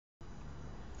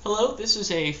Hello, this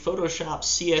is a Photoshop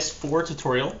CS4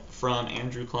 tutorial from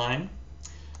Andrew Klein.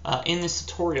 In this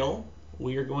tutorial,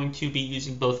 we are going to be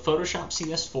using both Photoshop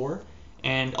CS4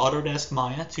 and Autodesk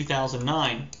Maya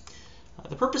 2009.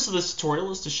 The purpose of this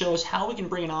tutorial is to show us how we can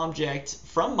bring an object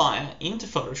from Maya into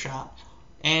Photoshop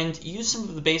and use some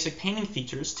of the basic painting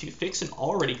features to fix an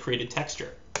already created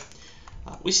texture.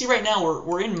 We see right now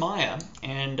we're in Maya,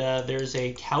 and there's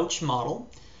a couch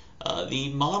model.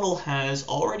 The model has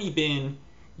already been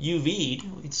UV'd.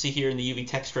 We can see here in the UV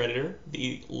texture editor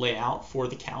the layout for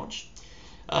the couch.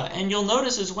 And you'll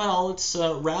notice as well it's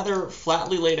rather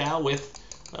flatly laid out with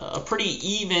a pretty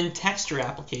even texture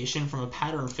application from a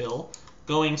pattern fill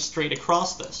going straight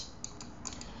across this.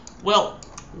 Well,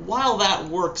 while that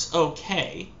works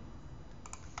okay,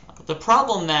 the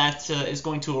problem that is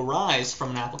going to arise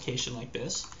from an application like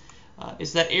this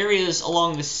is that areas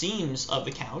along the seams of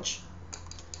the couch,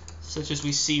 such as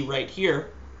we see right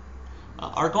here,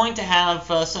 are going to have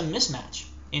some mismatch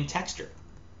in texture.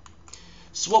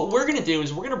 So what we're going to do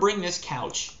is we're going to bring this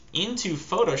couch into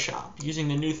Photoshop using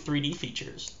the new 3D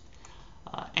features.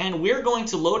 And we're going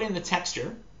to load in the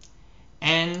texture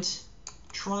and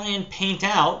try and paint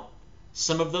out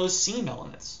some of those seam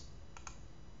elements.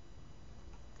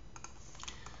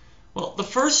 Well, the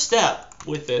first step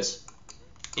with this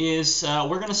is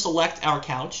we're going to select our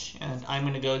couch, and I'm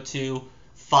going to go to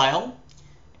File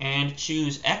and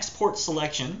choose Export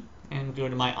Selection and go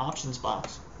to my Options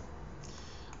box.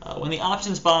 When the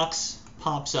Options box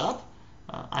pops up,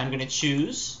 I'm going to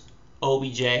choose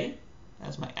OBJ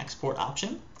as my export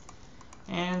option,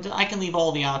 and I can leave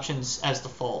all the options as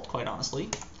default, quite honestly.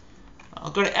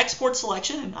 I'll go to Export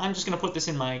Selection, and I'm just going to put this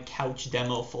in my Couch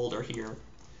Demo folder here.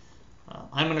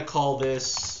 I'm going to call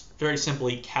this very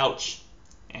simply Couch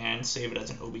and save it as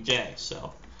an OBJ.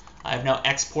 So I have now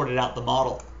exported out the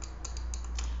model.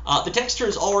 The texture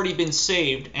has already been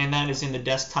saved, and that is in the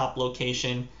desktop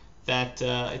location that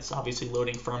it's obviously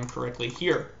loading from correctly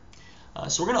here.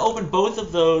 So we're going to open both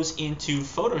of those into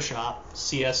Photoshop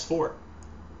CS4.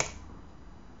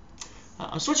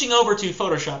 I'm switching over to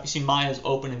Photoshop. You see Maya's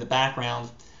open in the background.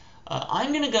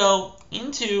 I'm going to go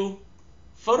into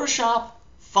Photoshop,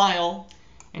 File,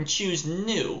 and choose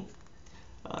New.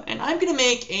 And I'm going to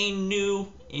make a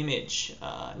new image.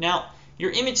 Now,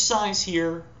 your image size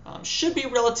here should be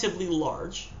relatively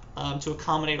large to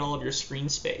accommodate all of your screen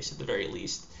space at the very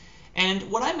least.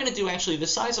 And what I'm going to do, actually, the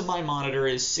size of my monitor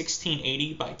is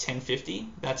 1680 by 1050.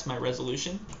 That's my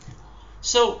resolution.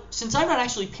 So since I'm not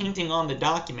actually painting on the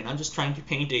document, I'm just trying to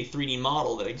paint a 3D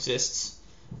model that exists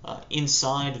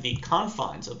inside the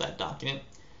confines of that document.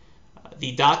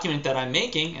 The document that I'm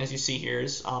making, as you see here,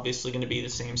 is obviously going to be the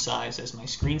same size as my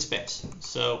screen space.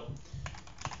 So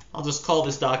I'll just call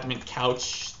this document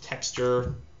Couch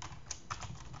Texture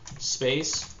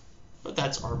Space, but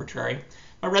that's arbitrary.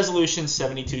 My resolution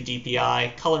 72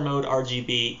 dpi, color mode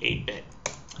RGB 8-bit,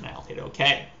 and I'll hit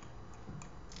OK.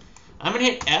 I'm going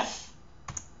to hit F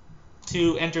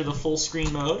to enter the full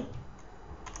screen mode,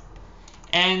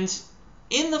 and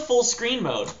in the full screen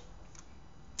mode,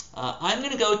 I'm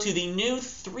going to go to the new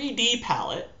 3D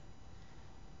palette,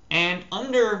 and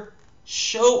under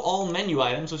Show All Menu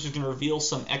Items, which is going to reveal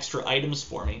some extra items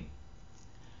for me,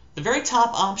 the very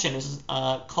top option is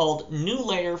called New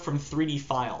Layer from 3D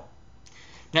File.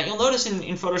 Now you'll notice in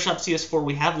Photoshop CS4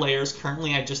 we have layers.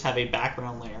 Currently I just have a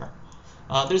background layer.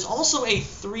 There's also a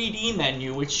 3D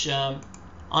menu, which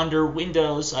under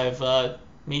Windows I've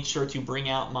made sure to bring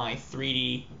out my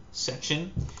 3D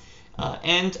section.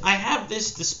 And I have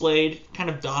this displayed kind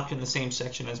of docked in the same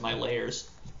section as my layers.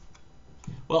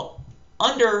 Well,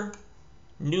 under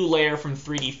New Layer from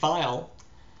 3D File,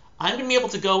 I'm going to be able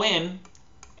to go in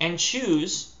and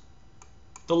choose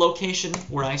the location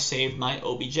where I saved my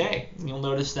OBJ. And you'll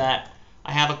notice that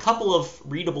I have a couple of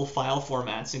readable file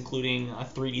formats, including a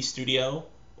 3D Studio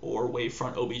or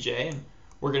Wavefront OBJ, and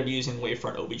we're going to be using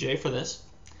Wavefront OBJ for this.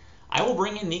 I will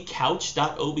bring in the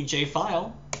couch.obj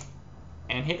file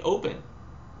and hit Open.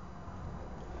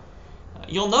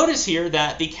 You'll notice here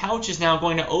that the couch is now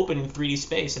going to open in 3D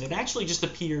space, and it actually just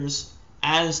appears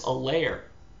as a layer.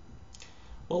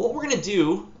 Well, what we're going to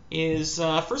do is,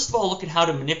 first of all, look at how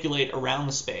to manipulate around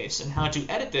the space and how to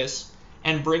edit this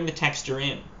and bring the texture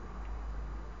in.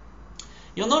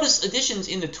 You'll notice additions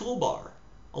in the toolbar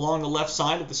along the left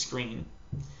side of the screen.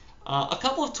 A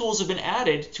couple of tools have been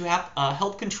added to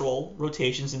help control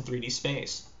rotations in 3D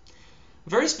space.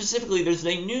 Very specifically, there's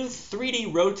a new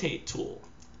 3D Rotate tool,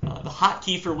 the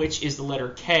hotkey for which is the letter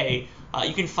K.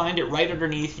 You can find it right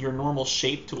underneath your normal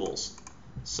shape tools.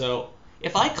 So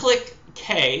if I click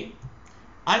K,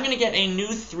 I'm going to get a new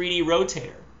 3D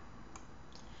rotator.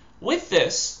 With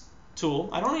this tool.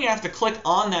 I don't even have to click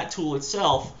on that tool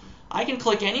itself. I can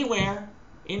click anywhere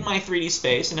in my 3D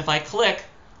space, and if I click,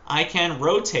 I can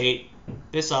rotate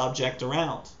this object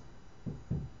around.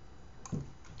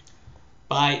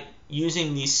 By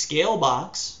using the scale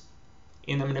box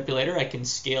in the manipulator, I can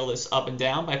scale this up and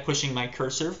down by pushing my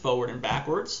cursor forward and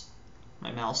backwards,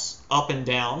 my mouse up and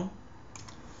down.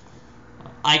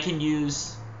 I can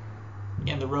use,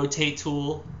 again, the rotate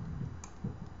tool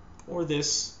or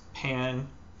this pan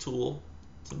tool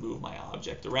to move my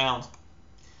object around.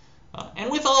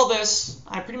 And with all this,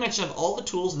 I pretty much have all the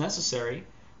tools necessary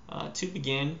to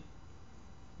begin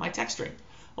my texturing.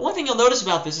 One thing you'll notice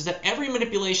about this is that every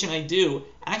manipulation I do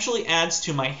actually adds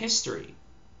to my history.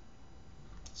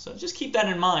 So just keep that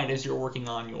in mind as you're working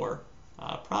on your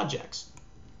projects.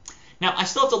 Now, I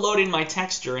still have to load in my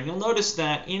texture, and you'll notice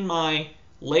that in my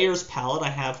layers palette I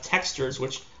have textures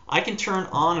which I can turn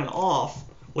on and off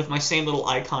with my same little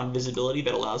icon visibility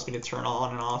that allows me to turn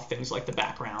on and off things like the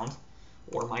background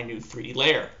or my new 3D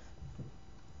layer.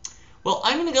 Well,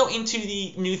 I'm going to go into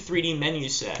the new 3D menu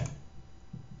set,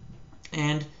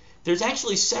 and there's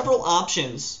actually several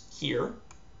options here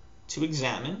to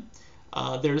examine.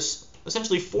 There's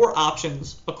essentially 4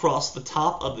 options across the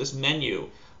top of this menu.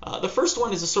 The first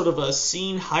one is a sort of a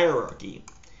scene hierarchy,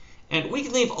 and we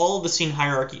can leave all of the scene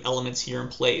hierarchy elements here in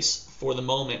place for the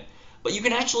moment, but you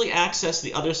can actually access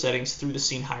the other settings through the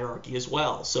scene hierarchy as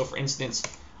well. So for instance,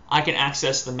 I can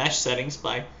access the mesh settings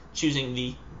by choosing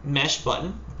the mesh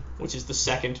button, which is the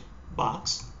second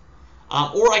box,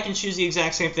 or I can choose the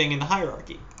exact same thing in the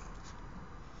hierarchy.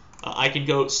 I can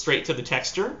go straight to the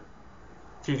texture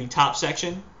through the top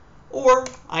section, or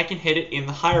I can hit it in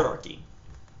the hierarchy.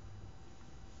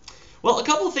 Well, a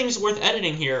couple of things worth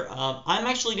editing here. I'm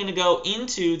actually going to go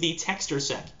into the texture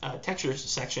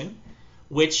section,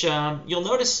 which you'll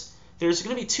notice there's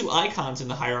going to be 2 icons in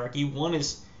the hierarchy. One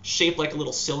is shaped like a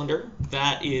little cylinder.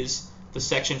 That is the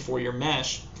section for your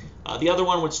mesh. The other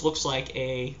one, which looks like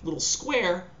a little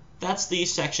square, that's the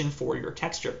section for your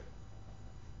texture.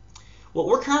 Well,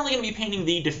 we're currently going to be painting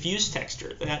the diffuse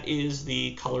texture. That is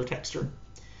the color texture.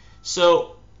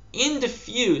 So in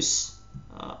diffuse,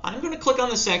 I'm going to click on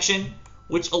the section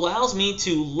which allows me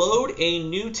to load a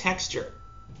new texture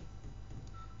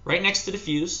right next to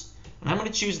diffuse, and I'm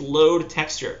going to choose load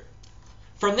texture.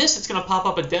 From this, it's going to pop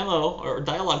up a demo or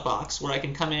dialog box where I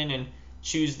can come in and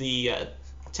choose the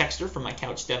texture for my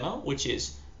couch demo, which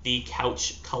is the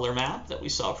couch color map that we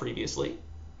saw previously.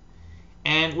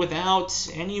 And without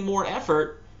any more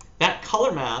effort, that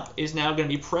color map is now going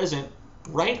to be present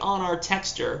right on our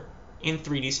texture in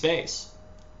 3D space.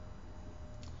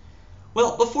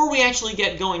 Well, before we actually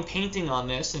get going painting on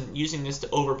this and using this to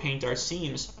overpaint our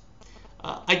seams,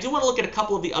 I do want to look at a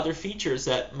couple of the other features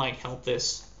that might help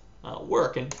this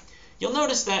work. And you'll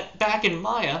notice that back in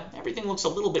Maya, everything looks a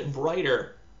little bit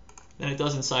brighter than it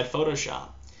does inside Photoshop.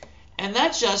 And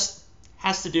that just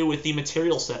has to do with the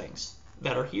material settings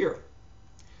that are here.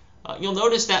 You'll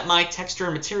notice that my texture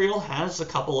and material has a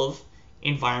couple of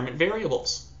environment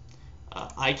variables.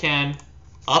 I can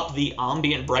up the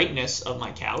ambient brightness of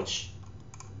my couch.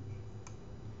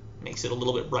 Makes it a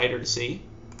little bit brighter to see.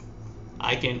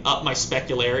 I can up my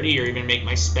specularity or even make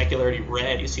my specularity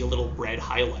red. You see a little red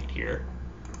highlight here.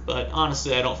 But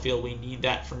honestly, I don't feel we need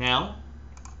that for now.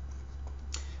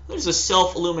 There's a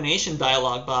self-illumination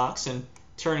dialog box, and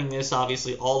turning this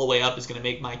obviously all the way up is going to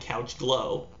make my couch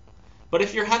glow. But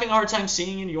if you're having a hard time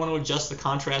seeing it and you want to adjust the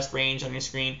contrast range on your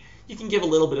screen, you can give a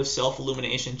little bit of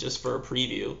self-illumination just for a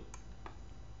preview.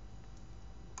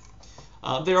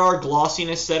 There are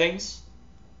glossiness settings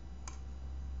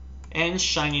and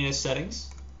shininess settings,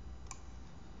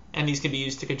 and these can be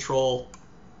used to control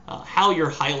how your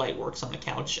highlight works on the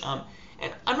couch.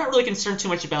 And I'm not really concerned too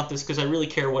much about this because I really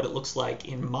care what it looks like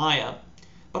in Maya,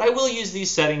 but I will use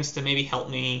these settings to maybe help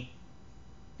me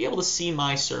be able to see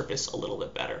my surface a little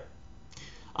bit better.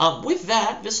 With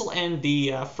that, this will end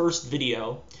the first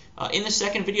video. In the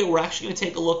second video, we're actually going to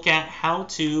take a look at how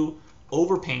to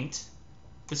overpaint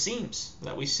the seams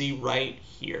that we see right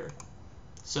here.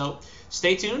 So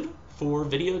stay tuned for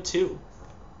video 2.